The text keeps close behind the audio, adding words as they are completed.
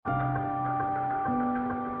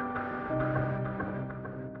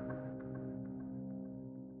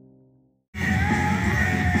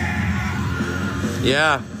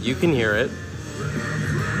Yeah, you can hear it.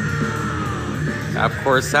 Of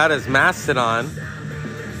course, that is Mastodon.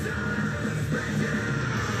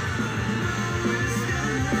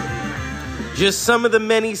 Just some of the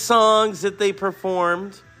many songs that they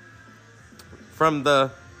performed from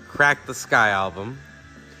the Crack the Sky album.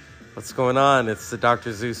 What's going on? It's the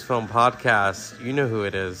Dr. Zeus Film Podcast. You know who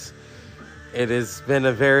it is. It has been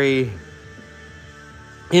a very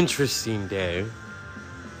interesting day.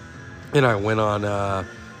 And I went on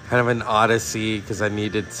kind of an odyssey because I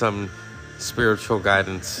needed some spiritual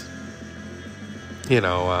guidance. You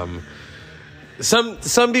know,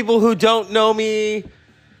 some people who don't know me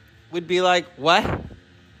would be like, what?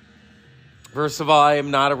 First of all, I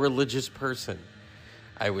am not a religious person.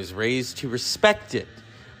 I was raised to respect it,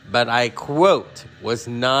 but I, quote, was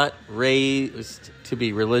not raised to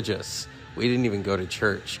be religious. We didn't even go to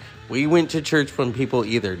church. We went to church when people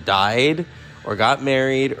either died or got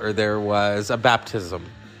married or there was a baptism.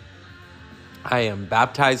 I am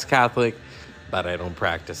baptized Catholic, but I don't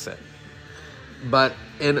practice it. But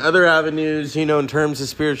in other avenues, you know, in terms of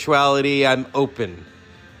spirituality, I'm open.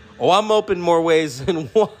 Oh, I'm open more ways than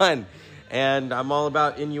one. And I'm all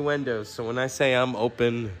about innuendo. So when I say I'm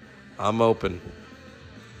open, I'm open.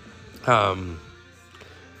 But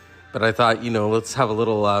I thought, you know, let's have a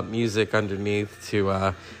little music underneath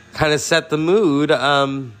to kind of set the mood.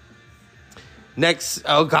 Oh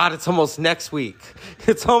God, it's almost next week.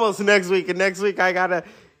 It's almost next week. And next week I got to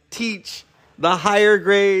teach the higher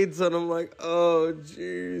grades. And I'm like, oh,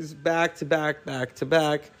 geez, back to back.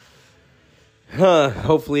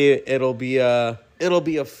 Hopefully it'll be a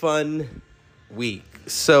fun week.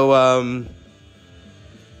 So,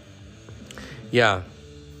 yeah.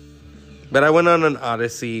 But I went on an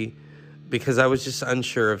odyssey because I was just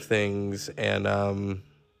unsure of things. And,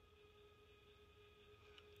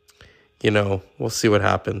 you know, we'll see what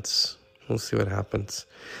happens. There's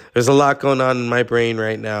a lot going on in my brain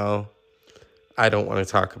right now I don't want to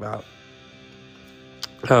talk about.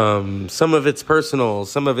 Some of it's personal,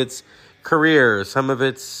 some of it's career, some of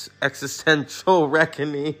it's existential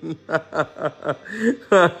reckoning.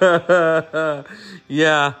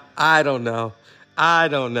 Yeah, I don't know.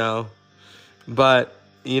 But,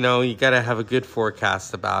 you know, you got to have a good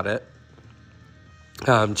forecast about it.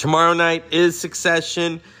 Tomorrow night is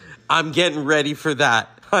Succession. I'm getting ready for that.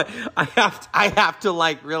 I have to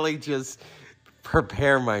like really just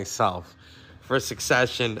prepare myself for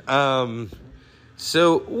Succession.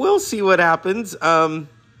 So we'll see what happens. I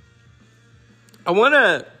want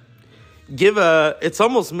to give it's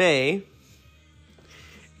almost May.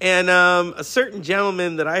 And a certain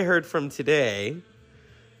gentleman that I heard from today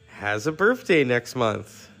has a birthday next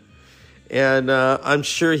month. And I'm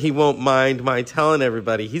sure he won't mind my telling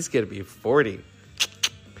everybody he's going to be 40.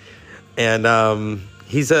 And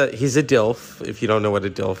he's a DILF, if you don't know what a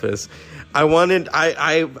DILF is.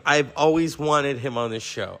 I've always wanted him on this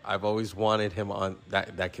show. I've always wanted him on,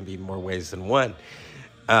 that can be more ways than one.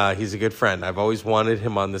 He's a good friend. I've always wanted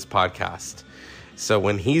him on this podcast. So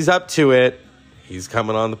when he's up to it, he's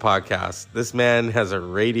coming on the podcast. This man has a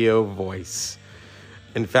radio voice.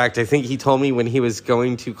 In fact, I think he told me when he was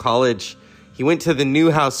going to college, he went to the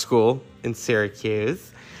Newhouse School in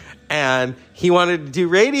Syracuse, and he wanted to do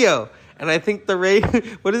radio. And I think the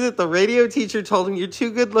radio teacher told him, you're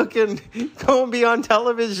too good looking, go and be on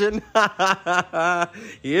television.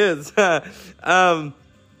 He is. But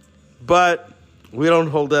we don't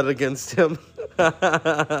hold that against him.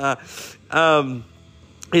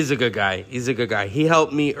 He's a good guy. He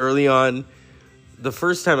helped me early on, the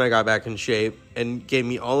first time I got back in shape, and gave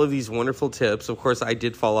me all of these wonderful tips. Of course, I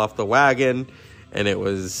did fall off the wagon, and it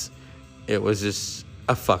was just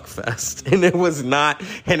a fuck fest. And it was not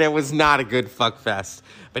a good fuck fest.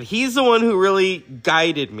 But he's the one who really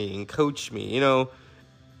guided me and coached me. You know,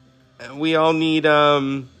 we all need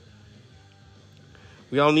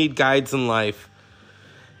guides in life.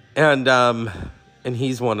 And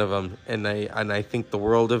he's one of them. And I think the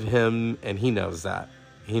world of him, and he knows that.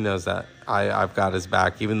 I've got his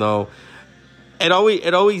back, even though it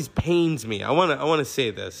always pains me. I want to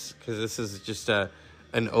say this because this is just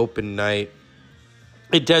an open night.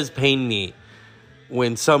 It does pain me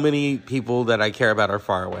when so many people that I care about are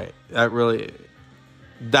far away.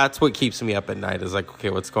 That's what keeps me up at night, is like, okay,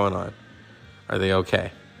 what's going on? Are they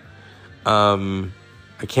okay? I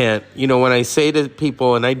can't, when I say to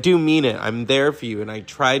people, and I do mean it, I'm there for you, and I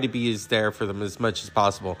try to be there for them as much as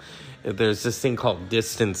possible. There's this thing called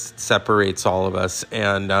distance that separates all of us,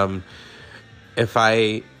 and if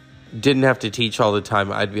I didn't have to teach all the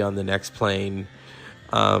time, I'd be on the next plane.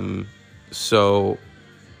 That's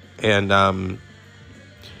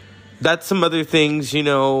some other things,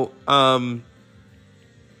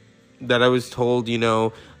 that I was told,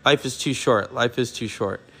 life is too short. Life is too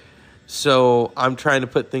short. So I'm trying to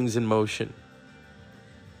put things in motion.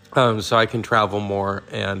 So I can travel more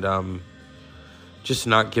and just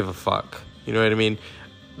not give a fuck. You know what I mean?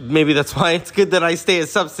 Maybe that's why it's good that I stay a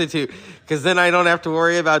substitute, because then I don't have to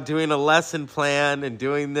worry about doing a lesson plan and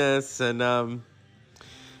doing this and,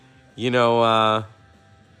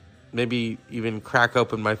 maybe even crack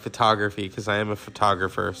open my photography, because I am a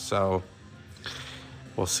photographer. So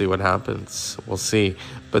we'll see what happens. We'll see.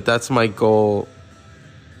 But that's my goal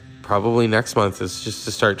probably next month, is just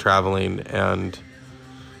to start traveling and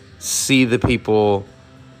see the people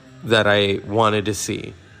that I wanted to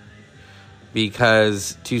see.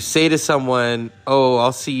 Because to say to someone, oh,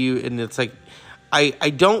 I'll see you, and it's like, I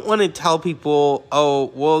don't want to tell people,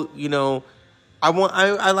 oh, well,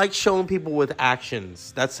 I like showing people with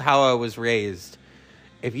actions. That's how I was raised.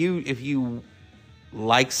 If you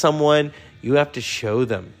like someone, you have to show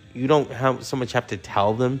them. You don't so much have to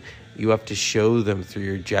tell them. You have to show them through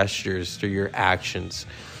your gestures, through your actions.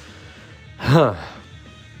 And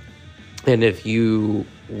if you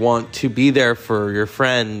want to be there for your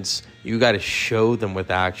friends, you got to show them with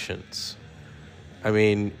actions. I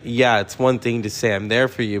mean, yeah, it's one thing to say I'm there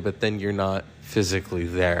for you, but then you're not physically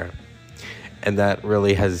there. And that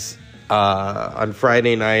really has, on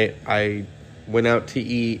Friday night, I went out to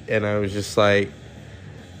eat, and I was just like,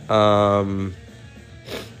 I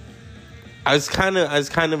was kind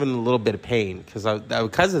of in a little bit of pain because of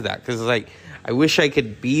that. Because like, I wish I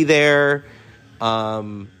could be there,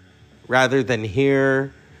 rather than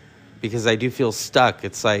here, because I do feel stuck.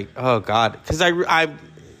 It's like, oh God, because I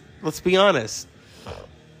let's be honest,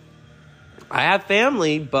 I have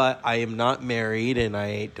family, but I am not married and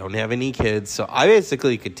I don't have any kids, so I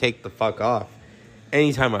basically could take the fuck off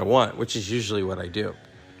anytime I want, which is usually what I do.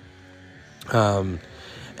 And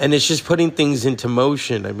it's just putting things into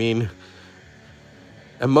motion. I mean,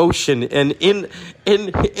 emotion and in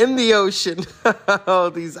the ocean. Oh,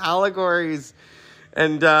 these allegories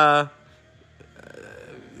and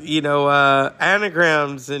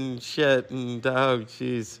anagrams and shit, and oh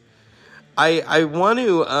jeez. I want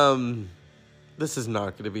to this is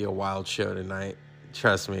not going to be a wild show tonight,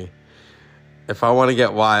 trust me. If I want to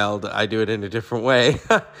get wild, I do it in a different way.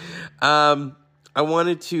 I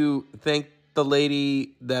wanted to thank the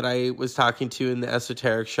lady that I was talking to in the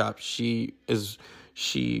esoteric shop. She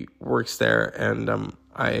works there, and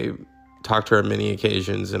I talked to her on many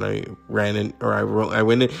occasions, and I went in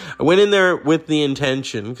there with the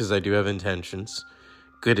intention, because I do have intentions,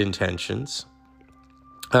 good intentions,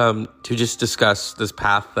 to just discuss this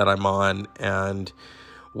path that I'm on and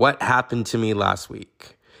what happened to me last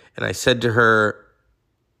week. And I said to her,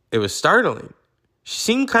 it was startling. She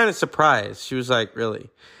seemed kind of surprised. She was like, really?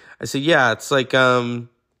 I said, yeah, it's like, what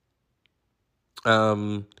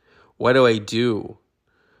do I do?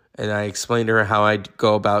 And I explained to her how I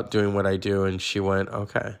go about doing what I do. And she went,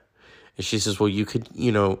 okay. And she says, well, you could,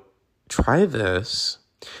 try this.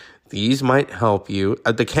 These might help you.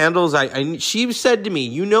 The candles, she said to me,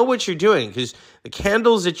 you know what you're doing, because the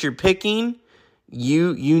candles that you're picking,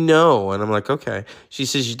 you know. And I'm like, okay. She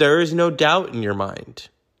says, there is no doubt in your mind.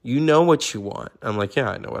 You know what you want. I'm like,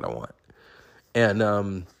 yeah, I know what I want.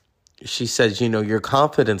 And she says, your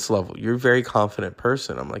confidence level, you're a very confident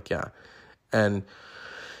person. I'm like, yeah. And,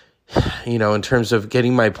 in terms of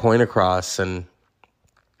getting my point across, and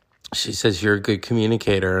she says, you're a good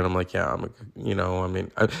communicator. And I'm like, yeah,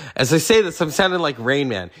 as I say this, I'm sounding like Rain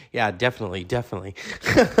Man. Yeah, definitely.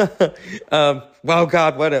 Well,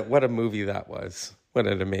 God, what a movie that was. What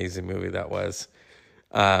an amazing movie that was.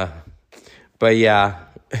 But yeah,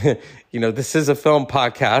 this is a film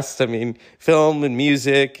podcast. I mean, film and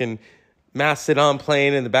music and Mastodon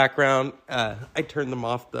playing in the background. I turned them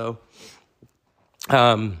off though.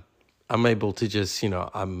 I'm able to just,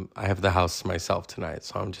 I have the house to myself tonight,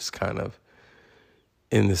 so I'm just kind of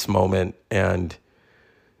in this moment, and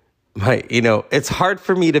it's hard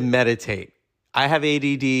for me to meditate. I have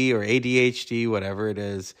ADD or ADHD, whatever it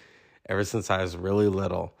is, ever since I was really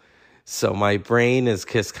little. So my brain is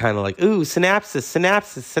just kind of like, ooh, synapses.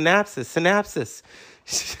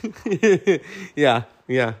 Yeah.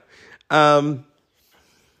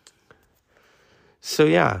 So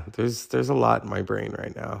yeah, there's a lot in my brain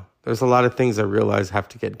right now. There's a lot of things I realize have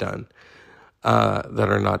to get done that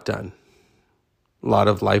are not done. A lot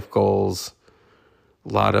of life goals,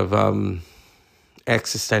 a lot of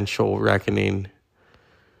existential reckoning,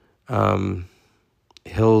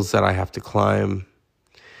 hills that I have to climb.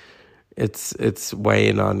 It's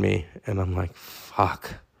weighing on me, and I'm like,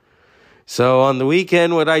 fuck. So on the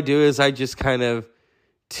weekend, what I do is I just kind of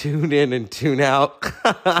tune in and tune out.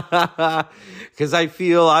 Because I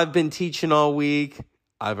feel I've been teaching all week.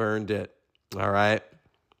 I've earned it. All right?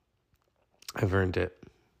 I've earned it.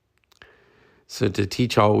 So to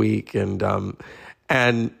teach all week and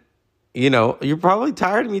you know, you're probably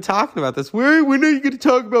tired of me talking about this. When are you going to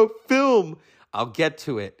talk about film? I'll get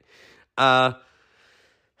to it. I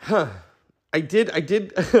did I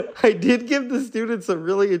did give the students a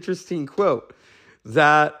really interesting quote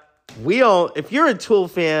that if you're a Tool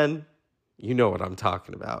fan, you know what I'm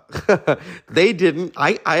talking about. They didn't.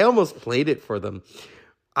 I almost played it for them.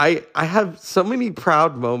 I have so many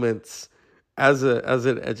proud moments as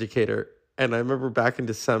an educator. And I remember back in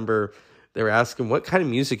December, they were asking, what kind of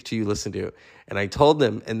music do you listen to? And I told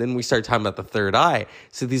them, and then we started talking about the third eye.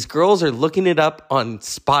 So these girls are looking it up on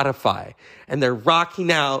Spotify, and they're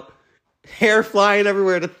rocking out, hair flying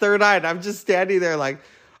everywhere to Third Eye. And I'm just standing there like,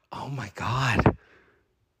 oh my God,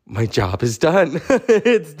 my job is done.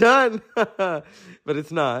 It's done. But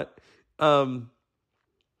it's not.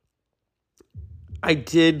 I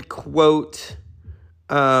did quote,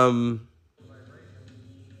 oh,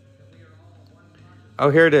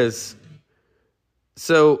 here it is.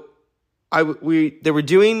 So they were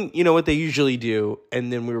doing, you know, what they usually do.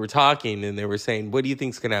 And then we were talking and they were saying, what do you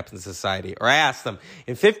think is going to happen in society? Or I asked them,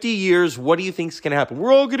 in 50 years, what do you think is going to happen?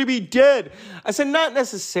 We're all going to be dead. I said, not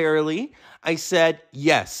necessarily. I said,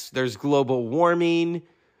 yes, there's global warming.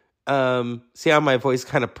 See how my voice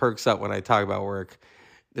kind of perks up when I talk about work.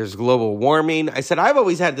 There's global warming. I said, I've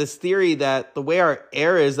always had this theory that the way our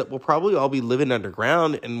air is, that we'll probably all be living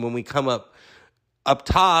underground. And when we come up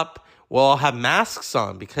top, we'll all have masks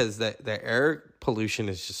on because the air pollution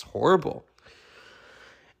is just horrible.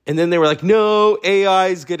 And then they were like, no, AI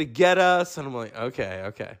is going to get us. And I'm like,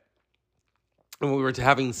 okay. And we were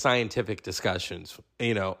having scientific discussions,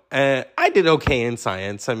 you know, and I did okay in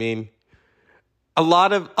science. I mean, a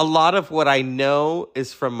lot of what I know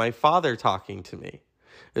is from my father talking to me.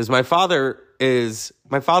 My father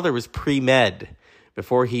was pre-med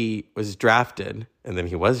before he was drafted, and then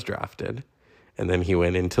he was drafted. And then he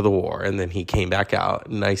went into the war, and then he came back out.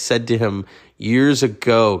 And I said to him years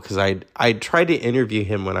ago, because I tried to interview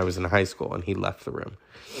him when I was in high school, and he left the room,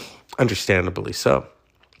 understandably so.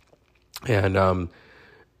 And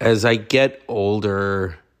as I get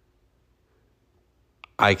older,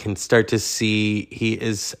 I can start to see he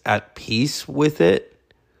is at peace with it,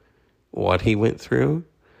 what he went through.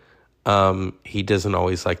 He doesn't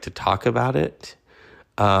always like to talk about it.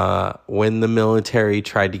 When the military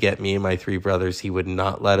tried to get me and my three brothers, he would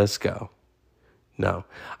not let us go. No.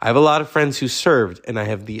 I have a lot of friends who served, and I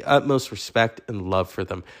have the utmost respect and love for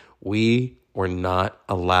them. We were not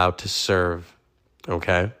allowed to serve,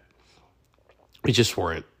 okay? We just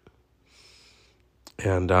weren't.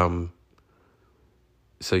 And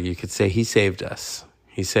so you could say he saved us.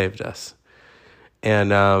 He saved us.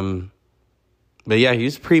 And but yeah, he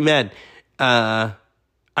was pre-med.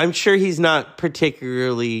 I'm sure he's not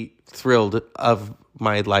particularly thrilled of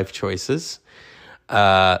my life choices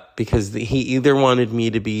because he either wanted me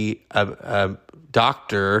to be a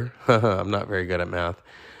doctor. I'm not very good at math.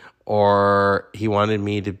 Or he wanted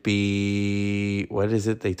me to be, what is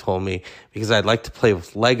it they told me? Because I'd like to play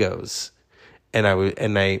with Legos. And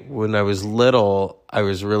when I was little, I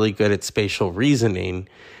was really good at spatial reasoning.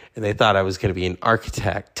 And they thought I was going to be an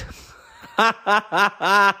architect.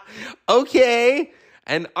 Okay.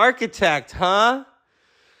 An architect, huh?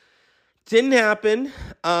 Didn't happen.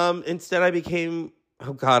 Instead, I became,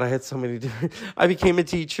 oh God, I had so many different, I became a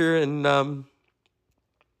teacher and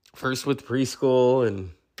first with preschool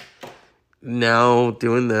and now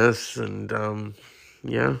doing this. And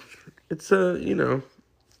yeah, it's I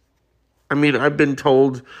mean, I've been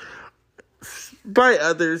told by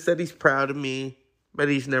others that he's proud of me, but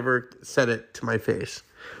he's never said it to my face,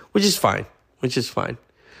 which is fine,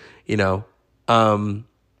 you know.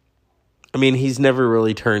 I mean, he's never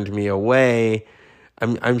really turned me away.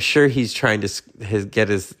 I'm sure he's trying to get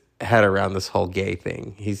his head around this whole gay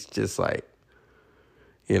thing. He's just like,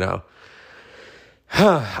 you know.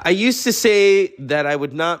 I used to say that I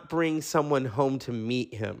would not bring someone home to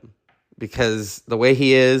meet him because the way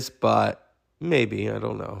he is, but maybe, I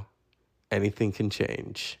don't know. Anything can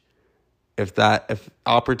change. If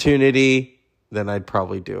opportunity, then I'd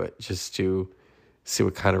probably do it just to see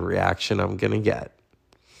what kind of reaction I'm going to get.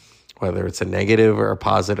 Whether it's a negative or a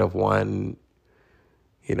positive one,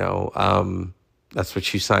 you know, that's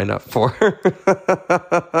what you sign up for.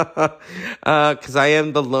 Because I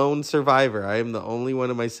am the lone survivor. I am the only one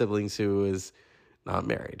of my siblings who is not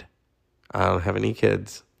married. I don't have any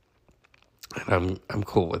kids. And I'm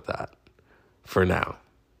cool with that. For now.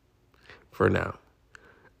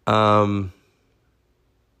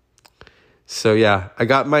 So yeah, I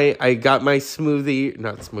got my smoothie,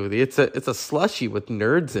 not smoothie. It's a slushie with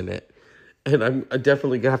nerds in it. And I'm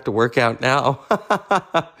definitely gonna have to work out now.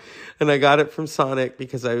 And I got it from Sonic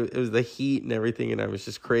because it was the heat and everything, and I was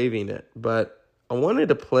just craving it. But I wanted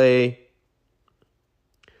to play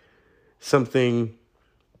something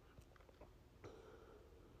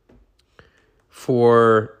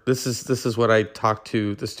for this is what I talked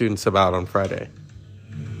to the students about on Friday.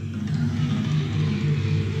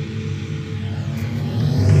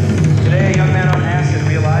 Today, a young man on acid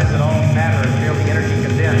realized that all matter is merely energy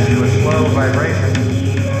condensed to a slow vibration,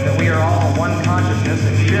 that we are all one consciousness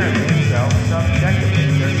experiencing itself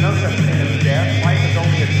subjectively. There's no such thing as death. Life is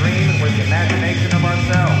only a dream and we're the imagination of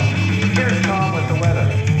ourselves. Here's Tom with the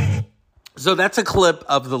weather. So that's a clip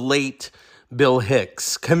of the late Bill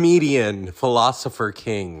Hicks, comedian, philosopher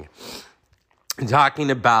king,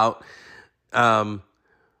 talking about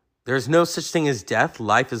there's no such thing as death.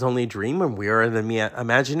 Life is only a dream, and we are in the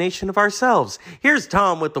imagination of ourselves. Here's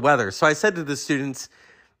Tom with the weather. So I said to the students,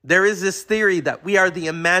 there is this theory that we are the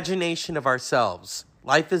imagination of ourselves.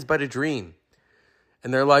 Life is but a dream.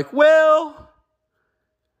 And they're like, well,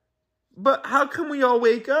 but how can we all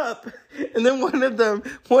wake up? And then one of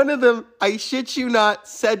them, I shit you not,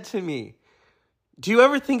 said to me, do you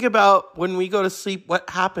ever think about when we go to sleep, what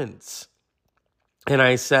happens? And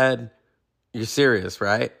I said, you're serious,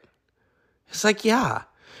 right? He's like, yeah.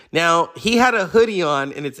 Now, he had a hoodie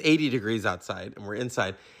on and it's 80 degrees outside and we're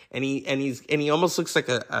inside. And he almost looks like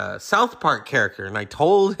a South Park character. And I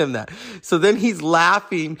told him that. So then he's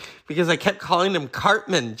laughing because I kept calling him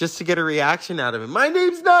Cartman just to get a reaction out of him. My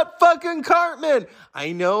name's not fucking Cartman.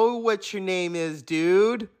 I know what your name is,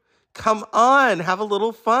 dude. Come on, have a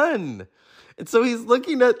little fun. And so he's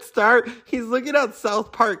looking at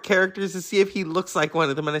South Park characters to see if he looks like one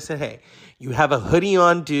of them. And I said, hey, you have a hoodie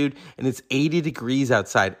on, dude, and it's 80 degrees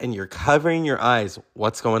outside, and you're covering your eyes.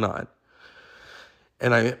 What's going on?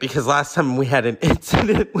 And because last time we had an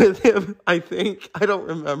incident with him, I don't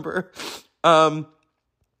remember. But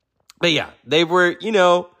yeah, they were,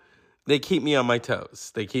 they keep me on my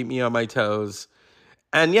toes.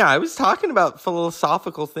 And yeah, I was talking about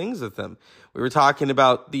philosophical things with them. We were talking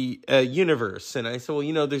about the universe. And I said,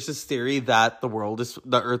 well, there's this theory that the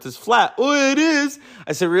earth is flat. Oh, it is.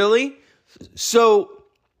 I said, really? So,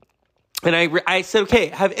 and I said, okay,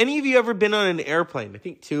 have any of you ever been on an airplane? I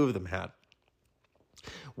think 2 of them have.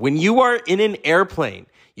 When you are in an airplane,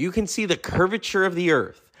 you can see the curvature of the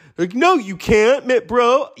earth. Like, no, you can't,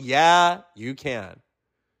 bro. Yeah, you can.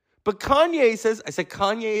 But Kanye says, I said,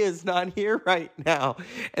 Kanye is not here right now.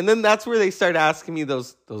 And then that's where they start asking me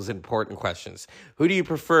those important questions. Who do you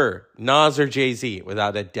prefer, Nas or Jay-Z?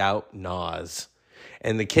 Without a doubt, Nas.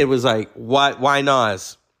 And the kid was like, why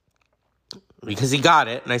Nas? Because he got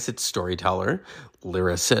it. And I said, storyteller,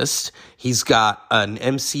 lyricist. He's got an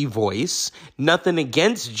MC voice. Nothing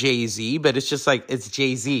against Jay-Z, but it's just like, it's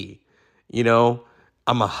Jay-Z.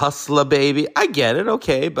 I'm a hustler, baby. I get it,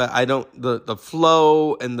 okay, but I don't, the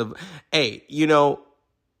flow and I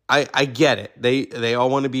get it. They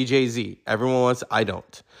all want to be Jay-Z. Everyone wants, I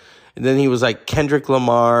don't. And then he was like, Kendrick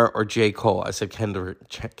Lamar or J. Cole. I said,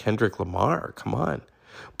 Kendrick Lamar, come on.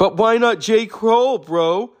 But why not J. Cole,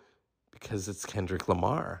 bro? Because it's Kendrick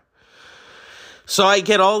Lamar. So I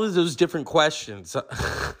get all of those different questions.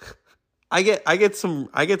 I get some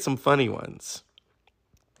funny ones.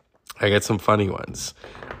 I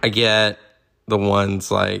get the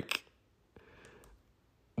ones like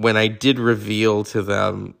when I did reveal to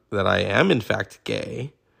them that I am in fact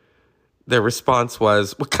gay, their response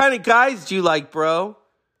was, what kind of guys do you like, bro?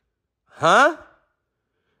 Huh?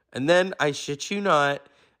 And then I shit you not,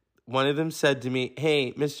 one of them said to me,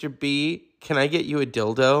 hey, Mr. B, can I get you a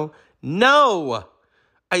dildo? No!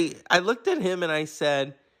 I looked at him and I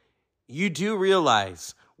said, you do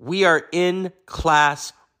realize we are in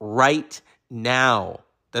class right now.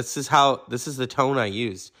 This is the tone I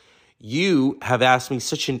used. You have asked me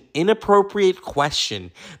such an inappropriate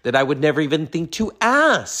question that I would never even think to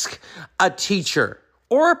ask a teacher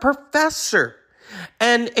or a professor.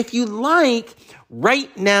 And if you like,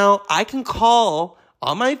 right now, I can call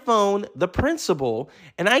on my phone the principal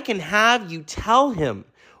and I can have you tell him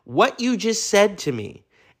what you just said to me.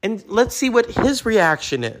 And let's see what his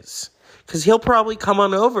reaction is. Because he'll probably come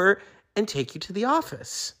on over and take you to the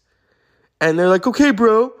office. And they're like, okay,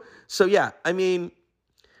 bro. So yeah, I mean,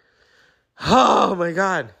 oh my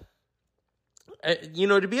God.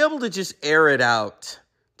 To be able to just air it out.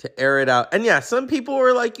 And yeah, some people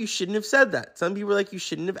were like, you shouldn't have said that. Some people were like, you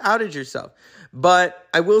shouldn't have outed yourself. But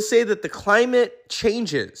I will say that the climate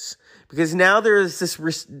changes. Because now there is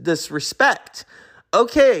this respect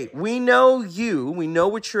okay, we know you. We know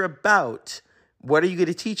what you're about. What are you going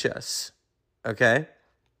to teach us? Okay.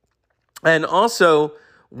 And also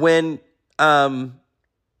when, when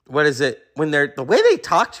the way they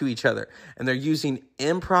talk to each other and they're using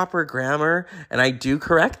improper grammar, and I do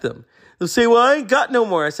correct them. They'll say, well, I ain't got no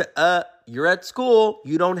more. I said, you're at school.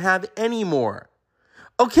 You don't have any more.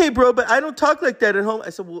 Okay, bro, but I don't talk like that at home.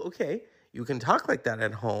 I said, well, okay, you can talk like that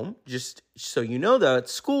at home. Just so you know that at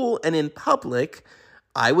school and in public,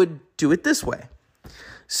 I would do it this way.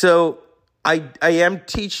 So I am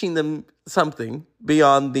teaching them something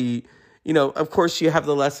beyond the, of course you have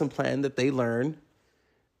the lesson plan that they learn.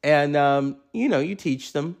 And, you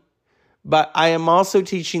teach them. But I am also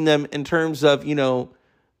teaching them in terms of,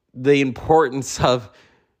 the importance of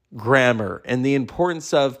grammar and the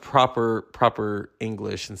importance of proper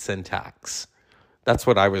English and syntax. That's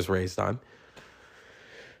what I was raised on.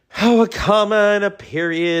 A comma and a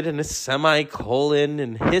period and a semicolon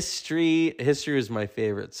and history. History is my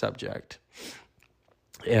favorite subject.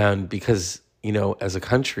 And because, as a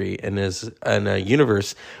country and as in a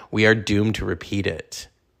universe, we are doomed to repeat it.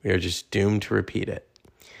 We are just doomed to repeat it.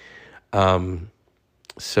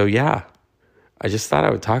 So yeah, I just thought I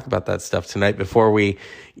would talk about that stuff tonight before we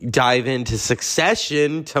dive into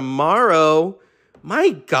Succession tomorrow. My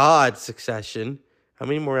God, Succession. How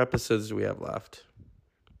many more episodes do we have left?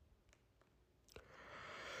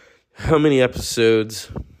 How many episodes?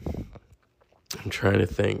 I'm trying to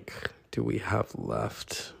think. Do we have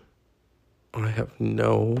left? I have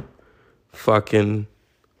no fucking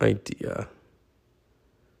idea.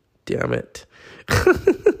 Damn it.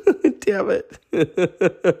 Damn it.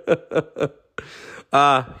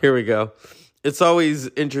 Here we go. It's always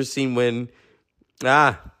interesting when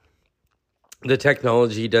the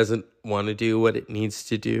technology doesn't want to do what it needs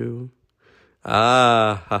to do.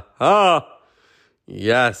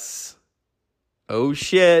 Yes. Oh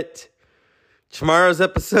shit. Tomorrow's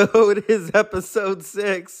episode is episode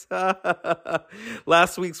 6.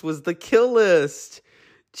 Last week's was the kill list.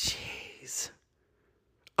 Jeez.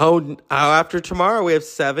 Oh, after tomorrow we have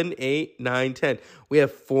 7, 8, 9, 10. We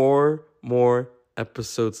have 4 more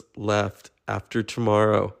episodes left after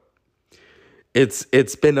tomorrow.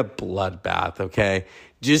 It's been a bloodbath, okay?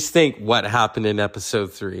 Just think what happened in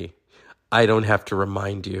episode 3. I don't have to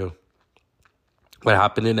remind you. What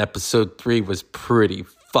happened in episode 3 was pretty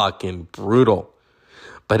fucking brutal.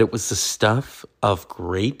 But it was the stuff of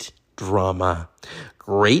great drama.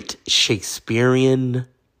 Great Shakespearean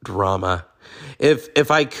drama.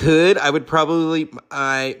 If I could, I would probably,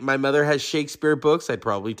 my mother has Shakespeare books. I'd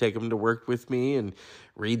probably take them to work with me and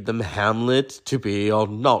read them Hamlet, to be or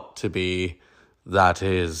not to be. That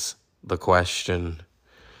is the question.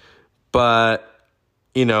 But,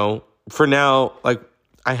 for now,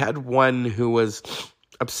 I had one who was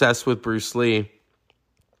obsessed with Bruce Lee.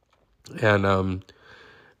 And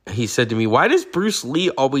he said to me, why does Bruce Lee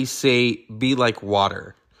always say, be like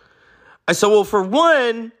water? I said, well, for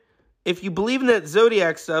one, if you believe in that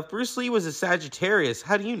zodiac stuff, Bruce Lee was a Sagittarius.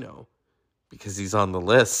 How do you know? Because he's on the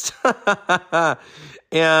list.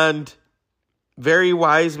 And very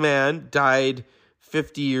wise man, died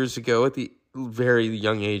 50 years ago at the very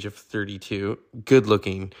young age of 32. Good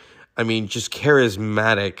looking. I mean, just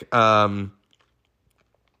charismatic.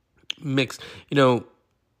 Mixed,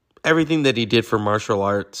 everything that he did for martial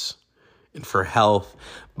arts and for health.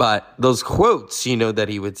 But those quotes, that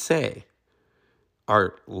he would say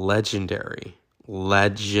are legendary.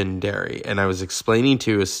 And I was explaining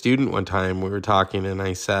to a student one time, we were talking, and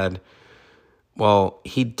I said, well,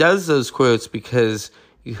 he does those quotes because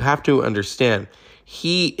you have to understand,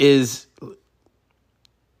 he is,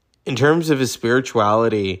 in terms of his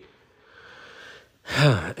spirituality,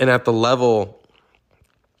 and at the level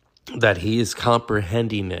that he is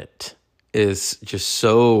comprehending it, is just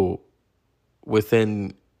so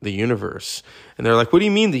within the universe. And they're like, what do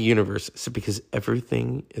you mean the universe? I said, because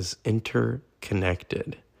everything is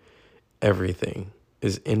interconnected. Everything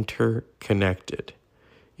is interconnected.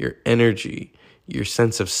 Your energy, your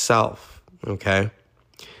sense of self, okay?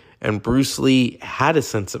 And Bruce Lee had a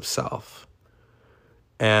sense of self.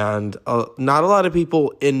 And not a lot of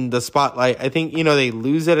people in the spotlight, I think, they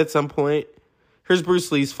lose it at some point. Here's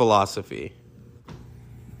Bruce Lee's philosophy.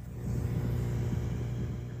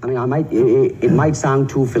 I mean, it might sound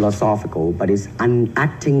too philosophical, but it's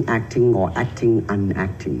acting, or acting,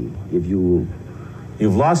 unacting.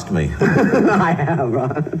 You've lost me. I have,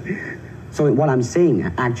 right? So what I'm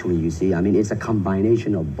saying, actually, you see, it's a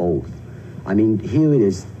combination of both. Here it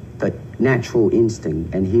is the natural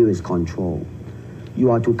instinct, and here is control. You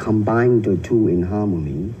are to combine the two in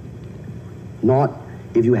harmony. Not,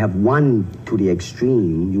 if you have one to the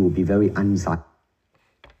extreme, you will be very unsatisfied.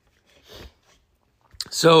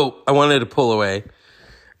 So I wanted to pull away.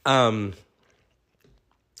 And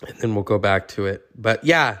then we'll go back to it. But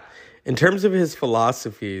yeah, in terms of his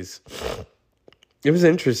philosophies, it was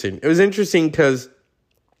interesting. It was interesting because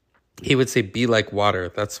he would say, be like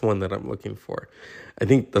water. That's the one that I'm looking for. I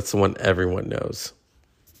think that's the one everyone knows.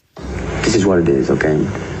 This is what it is, okay?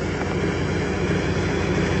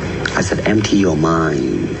 I said, empty your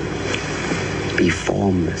mind. Be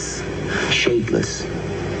formless, shapeless,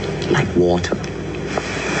 like water.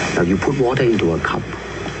 Now you put water into a cup,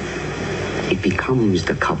 it becomes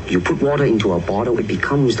the cup. You put water into a bottle, it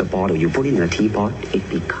becomes the bottle. You put it in a teapot, it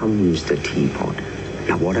becomes the teapot.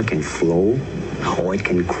 Now water can flow or it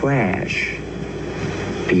can crash.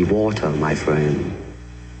 Be water, my friend.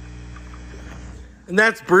 And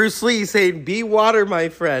that's Bruce Lee saying, be water, my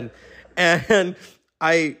friend. And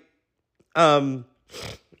I, here's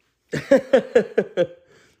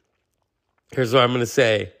what I'm going to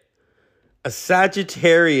say. A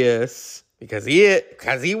Sagittarius, because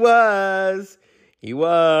he was,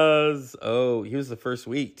 oh, he was the first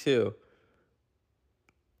week too.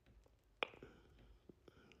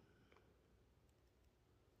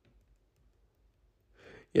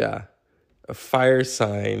 Yeah, a fire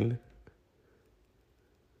sign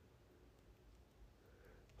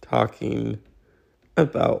talking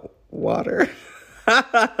about water.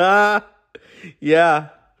 Yeah.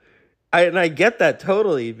 I get that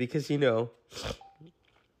totally because, you know,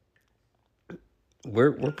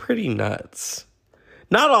 we're pretty nuts.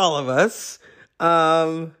 Not all of us,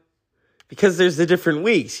 because there's the different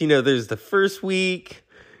weeks. You know, there's the first week.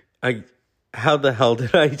 How the hell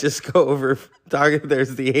did I just go over talking?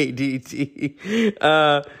 There's the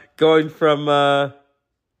ADT, going from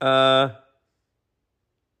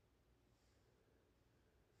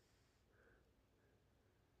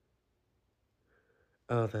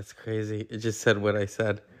oh, that's crazy. It just said what I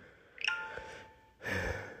said.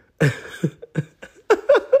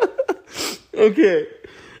 Okay.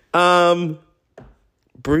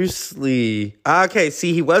 Bruce Lee. Okay,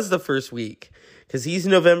 see, he was the first week because he's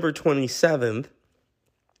November 27th.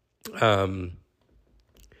 And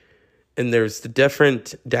there's the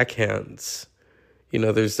different deckhands. You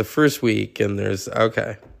know, there's the first week and there's,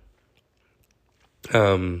 okay.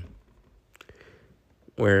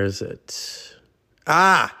 Where is it?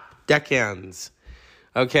 Deckhands.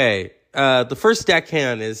 Okay. The first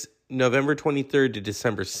deckhand is November 23rd to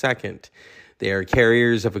December 2nd. They are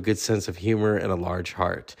carriers of a good sense of humor and a large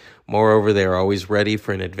heart. Moreover, they are always ready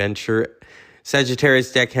for an adventure.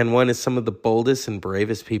 Sagittarius Deckhand 1 is some of the boldest and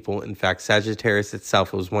bravest people. In fact, Sagittarius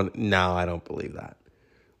itself was one. No, I don't believe that.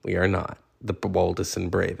 We are not the boldest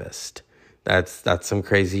and bravest. That's some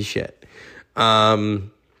crazy shit.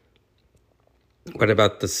 What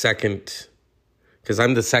about the second? Because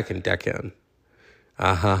I'm the second deckhand.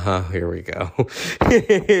 Here we go.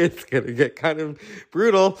 It's going to get kind of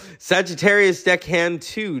brutal. Sagittarius Deckhand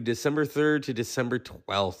 2, December 3rd to December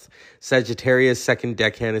 12th. Sagittarius second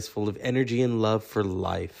deckhand is full of energy and love for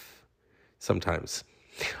life. Sometimes.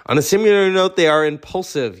 On a similar note, they are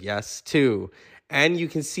impulsive, yes, too. And you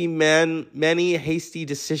can see many hasty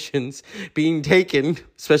decisions being taken,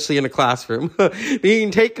 especially in a classroom,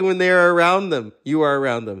 being taken when they are around them. You are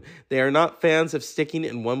around them. They are not fans of sticking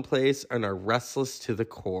in one place and are restless to the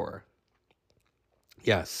core.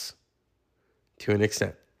 Yes, to an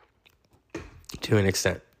extent. To an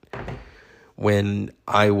extent. When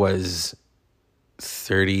I was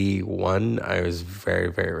 31, I was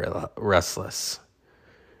very, very restless.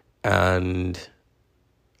 And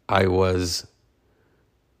I was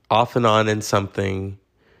off and on in something,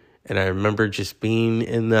 and I remember just being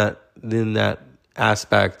in that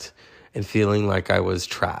aspect and feeling like I was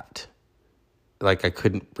trapped, like I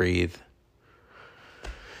couldn't breathe.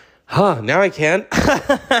 Now I can.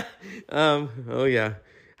 Oh yeah,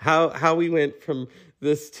 how we went from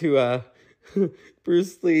this to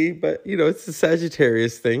Bruce Lee, but you know it's the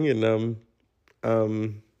Sagittarius thing, and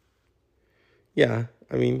yeah,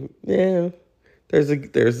 I mean, yeah, there's the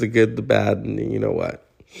good, the bad, and you know what.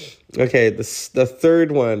 Okay, the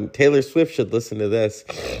third one. Taylor Swift should listen to this.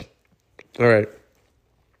 All right.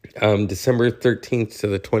 December 13th to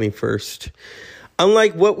the 21st.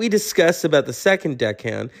 Unlike what we discussed about the second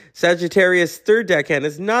deckhand, Sagittarius' third deckhand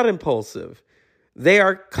is not impulsive. They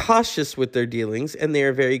are cautious with their dealings, and they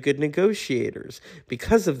are very good negotiators.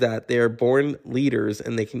 Because of that, they are born leaders,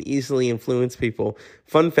 and they can easily influence people.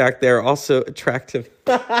 Fun fact, they are also attractive.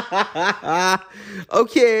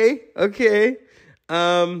 Okay.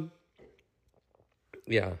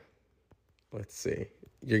 Yeah, let's see.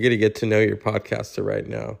 You're going to get to know your podcaster right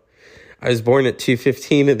now. I was born at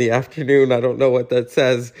 2:15 in the afternoon. I don't know what that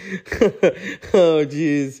says. Oh,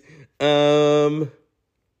 geez.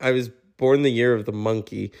 I was born the year of the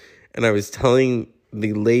monkey, and I was telling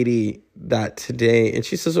the lady that today, and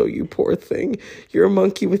she says, "Oh, you poor thing, you're a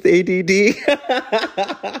monkey with ADD."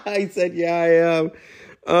 I said, "Yeah, I am."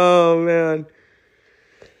 Oh, man.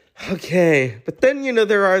 Okay, but then,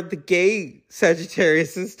 there are the gay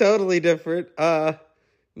Sagittarius. It's totally different.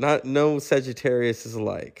 No Sagittarius is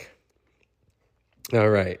alike. All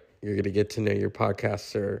right, you're going to get to know your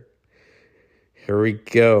podcaster. Here we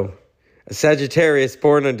go. A Sagittarius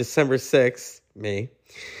born on December 6th, me,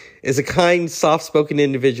 is a kind, soft-spoken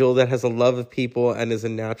individual that has a love of people and is a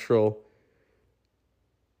natural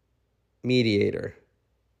mediator.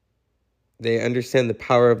 They understand the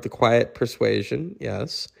power of the quiet persuasion,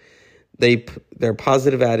 yes. Their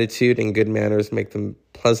positive attitude and good manners make them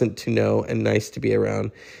pleasant to know and nice to be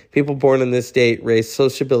around. People born on this date raise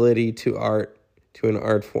sociability to an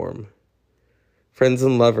art form. Friends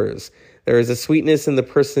and lovers. There is a sweetness in the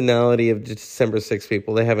personality of December 6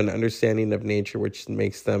 people. They have an understanding of nature, which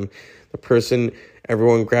makes them the person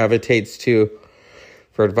everyone gravitates to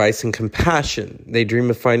for advice and compassion. They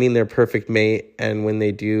dream of finding their perfect mate, and when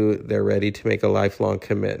they do, they're ready to make a lifelong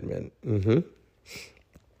commitment.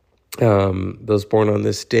 Those born on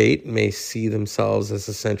this date may see themselves as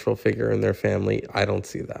a central figure in their family. I don't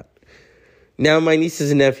see that. Now, my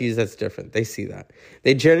nieces and nephews, that's different. They see that.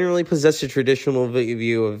 They generally possess a traditional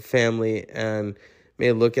view of family and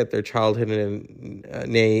may look at their childhood in a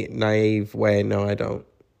naive way. No, I don't.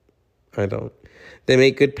 They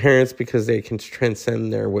make good parents because they can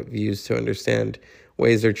transcend their views to understand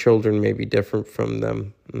ways their children may be different from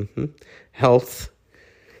them. Health.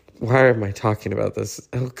 Why am I talking about this?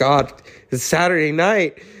 Oh, God. It's Saturday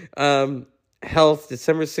night. Health.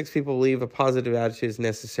 December 6 people believe a positive attitude is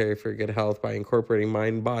necessary for good health. By incorporating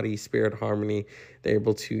mind, body, spirit harmony, they're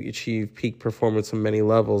able to achieve peak performance on many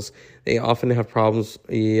levels. They often have problems.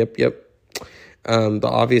 Yep. The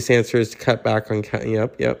obvious answer is to cut back on cutting.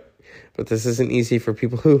 Yep. But this isn't easy for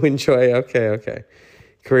people who enjoy. Okay.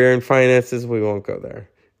 Career and finances, we won't go there.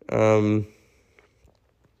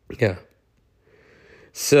 Yeah.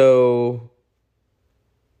 So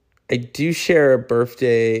I do share a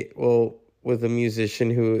birthday, with a musician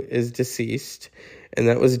who is deceased, and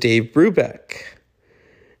that was Dave Brubeck.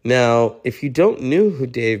 Now, if you don't know who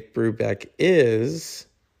Dave Brubeck is,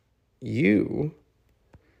 you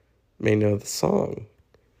may know the song.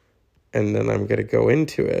 And then I'm going to go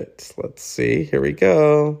into it. Let's see. Here we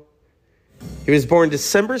go. He was born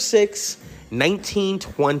December 6,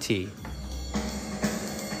 1920.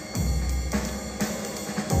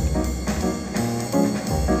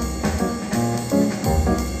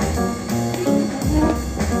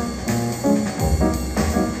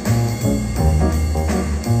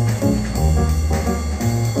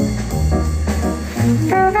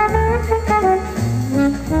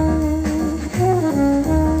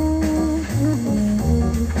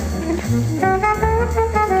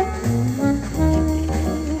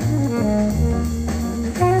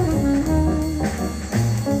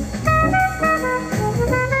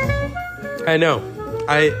 I know.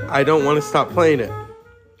 I don't want to stop playing it.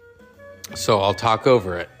 So I'll talk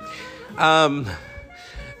over it.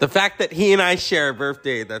 The fact that he and I share a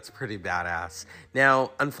birthday, that's pretty badass.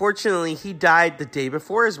 Now, unfortunately, he died the day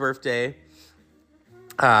before his birthday,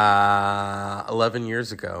 11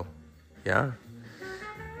 years ago. Yeah.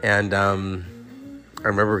 And I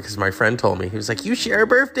remember because my friend told me. He was like, you share a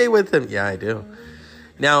birthday with him. Yeah, I do.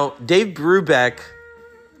 Now, Dave Brubeck,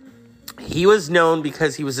 he was known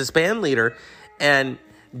because he was this band leader, and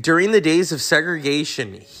during the days of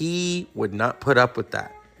segregation, he would not put up with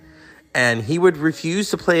that. And he would refuse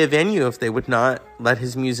to play a venue if they would not let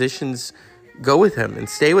his musicians go with him and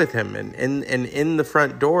stay with him and in the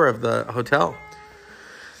front door of the hotel.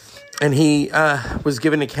 And he was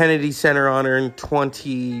given a Kennedy Center honor in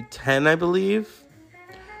 2010, I believe.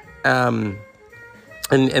 And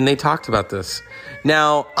they talked about this.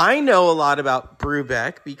 Now, I know a lot about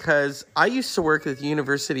Brubeck because I used to work at the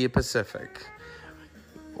University of Pacific,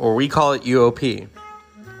 or we call it UOP.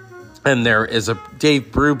 And there is a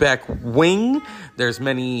Dave Brubeck wing. There's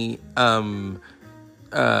many dorms,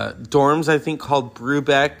 I think, called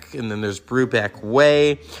Brubeck. And then there's Brubeck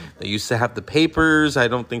Way. They used to have the papers. I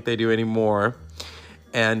don't think they do anymore.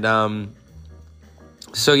 And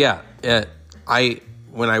so, yeah,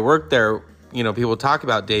 when I worked there, people talk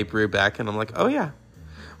about Dave Brubeck, and I'm like, oh, yeah.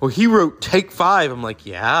 Well, he wrote Take 5. I'm like,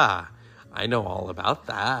 yeah, I know all about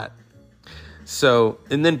that. So,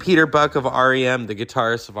 and then Peter Buck of REM, the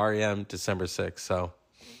guitarist of REM, December 6th. So,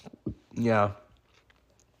 yeah.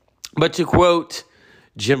 But to quote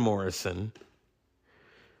Jim Morrison,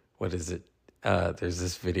 what is it? There's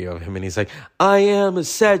this video of him, and he's like, I am a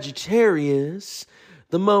Sagittarius,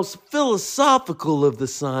 the most philosophical of the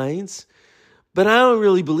signs, but I don't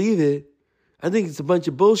really believe it. I think it's a bunch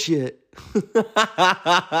of bullshit.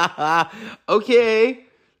 Okay.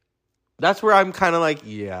 That's where I'm kind of like,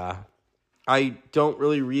 yeah. I don't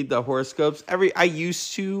really read the horoscopes. I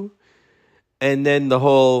used to. And then the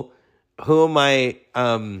whole, who am I,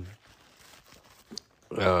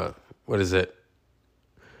 what is it?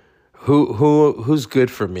 Who's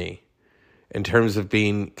good for me in terms of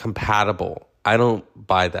being compatible? I don't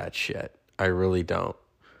buy that shit. I really don't.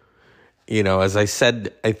 You know, as I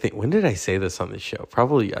said, I think, when did I say this on the show?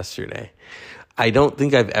 Probably yesterday. I don't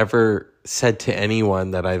think I've ever said to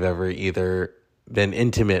anyone that I've ever either been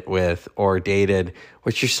intimate with or dated,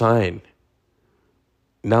 what's your sign?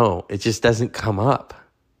 No, it just doesn't come up.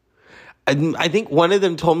 I think one of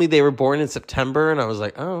them told me they were born in September, and I was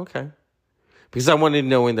like, oh, okay. Because I wanted to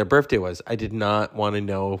know when their birthday was. I did not want to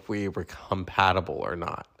know if we were compatible or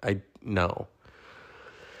not. No.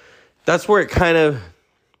 That's where it kind of,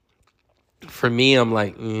 for me, I'm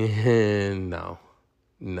like, no.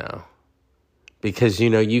 Because, you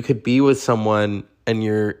know, you could be with someone and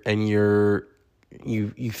you're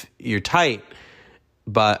tight,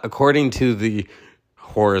 but according to the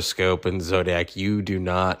horoscope and zodiac, you do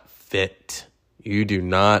not fit. You do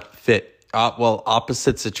not fit. Well,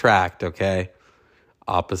 opposites attract, okay?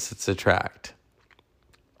 Opposites attract.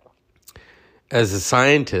 As a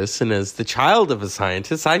scientist and as the child of a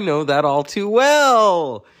scientist, I know that all too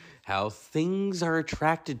well. How things are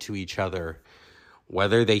attracted to each other,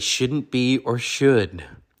 whether they shouldn't be or should,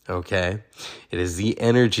 okay? It is the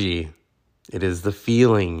energy. It is the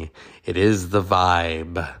feeling. It is the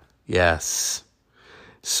vibe. Yes.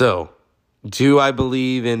 So, do I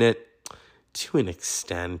believe in it? To an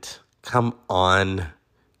extent. Come on.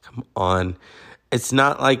 It's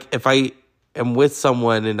not like if I am with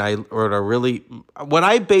someone and when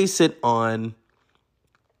I base it on,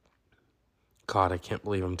 God, I can't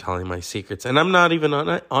believe I'm telling my secrets. And I'm not even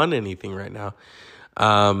on anything right now.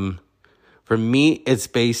 For me, it's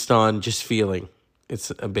based on just feeling.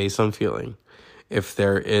 It's based on feeling. If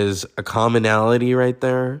there is a commonality right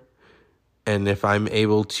there, and if I'm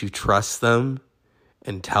able to trust them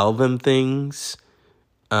and tell them things,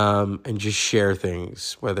 and just share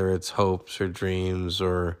things, whether it's hopes or dreams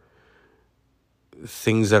or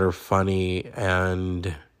things that are funny,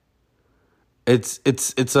 and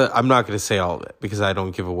I'm not going to say all of it because I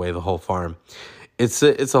don't give away the whole farm. It's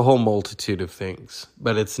a whole multitude of things,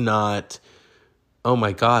 but it's not, oh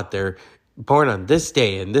my God, they're born on this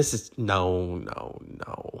day and this is,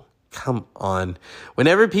 no. Come on.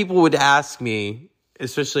 Whenever people would ask me,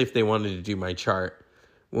 especially if they wanted to do my chart,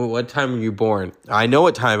 well, what time were you born? I know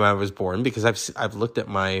what time I was born because I've looked at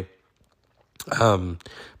my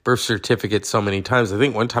birth certificate so many times. I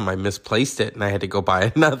think one time I misplaced it and I had to go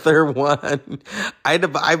buy another one. I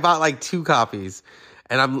bought like 2 copies,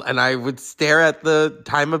 and I would stare at the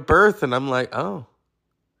time of birth and I'm like, oh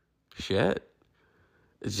shit,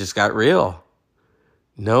 it just got real.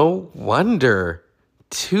 No wonder.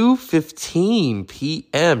 2:15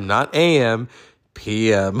 p.m., not a.m.,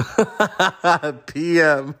 p.m.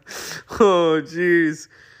 p.m. Oh, jeez.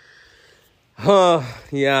 Oh,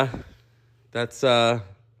 yeah. That's talking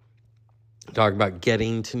about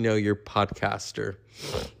getting to know your podcaster.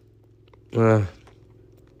 I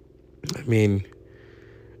mean,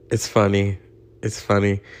 it's funny.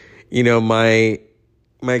 You know, my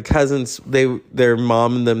cousins, their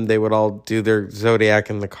mom and them, they would all do their zodiac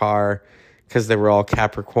in the car because they were all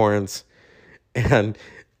Capricorns, and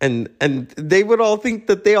they would all think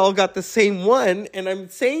that they all got the same one. And I'm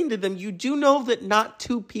saying to them, you do know that not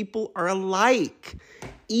 2 people are alike,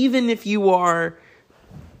 even if you are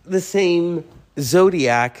the same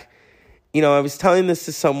zodiac. You know, I was telling this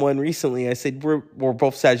to someone recently. I said, we're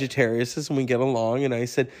both Sagittariuses and we get along. And I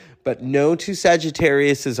said, but no 2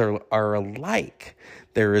 Sagittariuses are alike.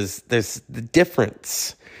 There's the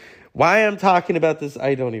difference. Why I'm talking about this,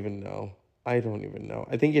 I don't even know. I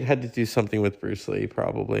think it had to do something with Bruce Lee,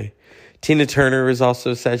 probably. Tina Turner is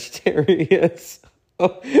also Sagittarius.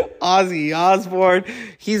 Ozzy Osbourne,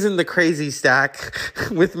 he's in the crazy stack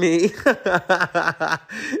with me.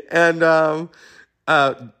 And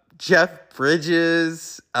Jeff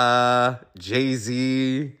Bridges,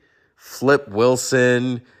 Jay-Z, Flip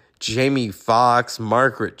Wilson, Jamie Foxx,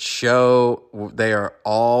 Margaret Cho, they are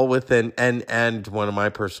all within, and one of my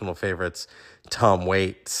personal favorites, Tom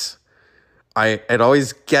Waits. It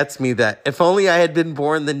always gets me that if only I had been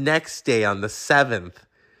born the next day on the 7th,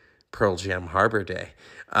 Pearl Jam Harbor Day,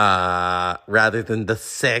 rather than the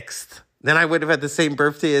 6th, then I would have had the same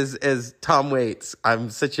birthday as Tom Waits. I'm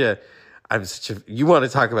such a, you want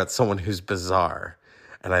to talk about someone who's bizarre.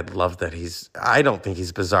 And I love that I don't think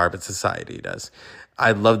he's bizarre, but society does.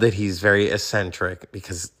 I love that he's very eccentric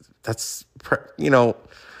because that's,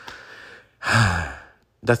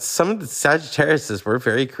 that's some of the Sagittariuses. We're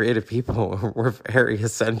very creative people. We're very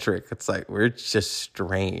eccentric. It's like, we're just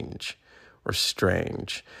strange. We're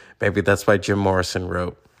strange. Maybe that's why Jim Morrison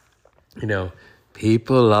wrote,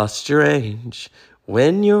 people are strange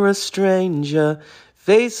when you're a stranger.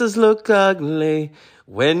 Faces look ugly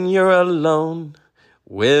when you're alone.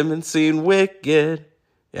 Women seem wicked.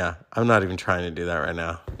 Yeah, I'm not even trying to do that right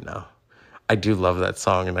now. No. I do love that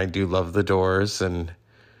song, and I do love The Doors, and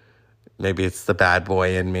maybe it's the bad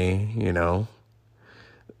boy in me,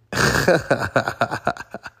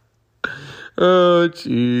 Oh,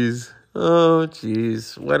 jeez. Oh,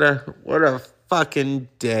 jeez. What a fucking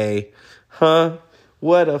day. Huh?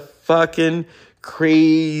 What a fucking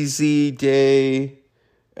crazy day.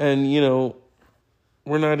 And,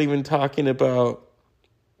 we're not even talking about,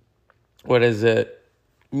 what is it?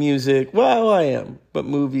 Music. Well, I am. But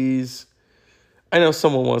movies. I know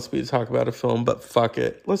someone wants me to talk about a film, but fuck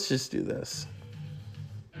it. Let's just do this.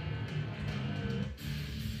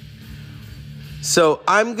 So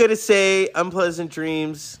I'm going to say Unpleasant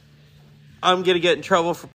Dreams. I'm going to get in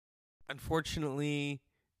trouble for... Unfortunately,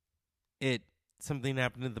 something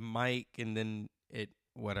happened to the mic and then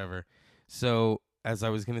whatever. So as I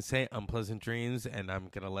was going to say, Unpleasant Dreams, and I'm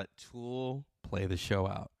going to let Tool play the show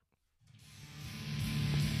out.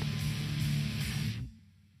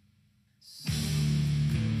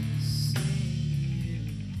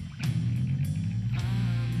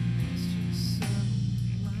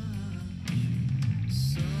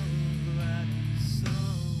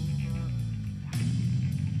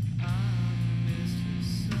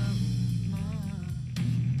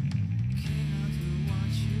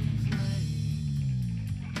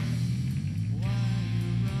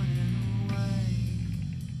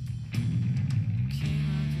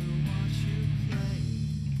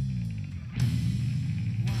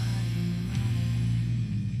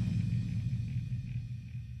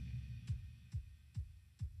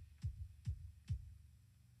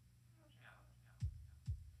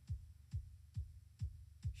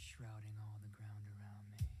 Shrouding all the ground around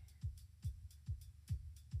me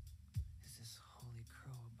is this holy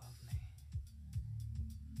crow above me,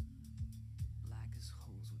 black as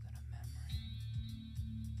holes within a memory,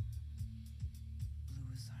 blue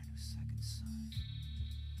as our new second sun.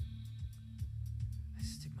 I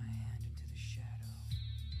stick my hand into the shadow,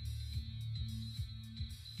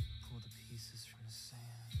 pull the pieces from the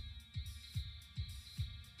sand,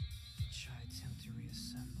 try attempt to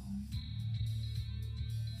reassemble.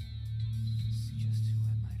 Just who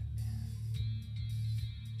I might have been.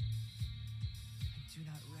 I do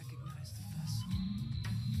not recognize the vessel,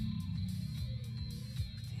 but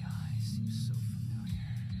the eyes seem so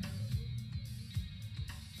familiar,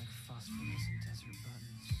 like phosphorescent desert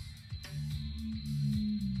buttons,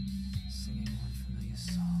 singing one familiar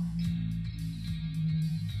song.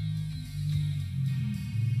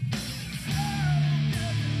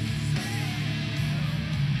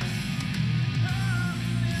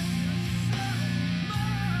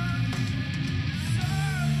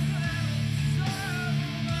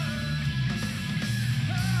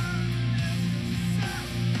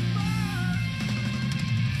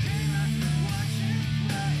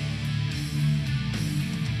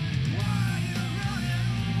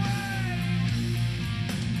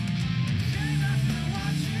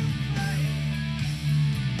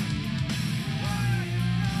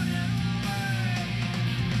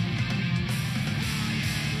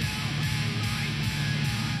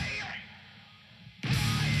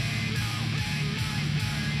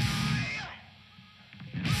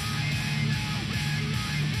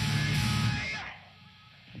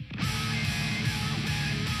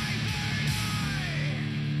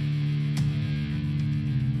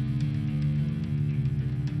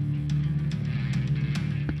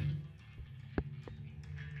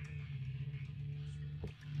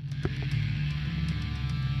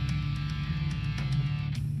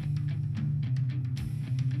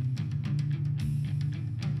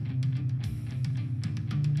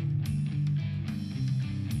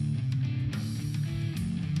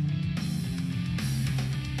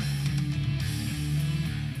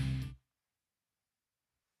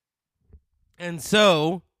 And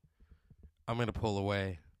so, I'm going to pull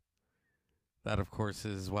away. That, of course,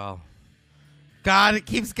 is, well, God, it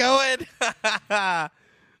keeps going.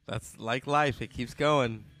 That's like life. It keeps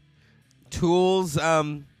going. Tool's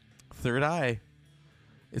Third Eye.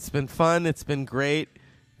 It's been fun. It's been great.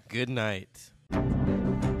 Good night.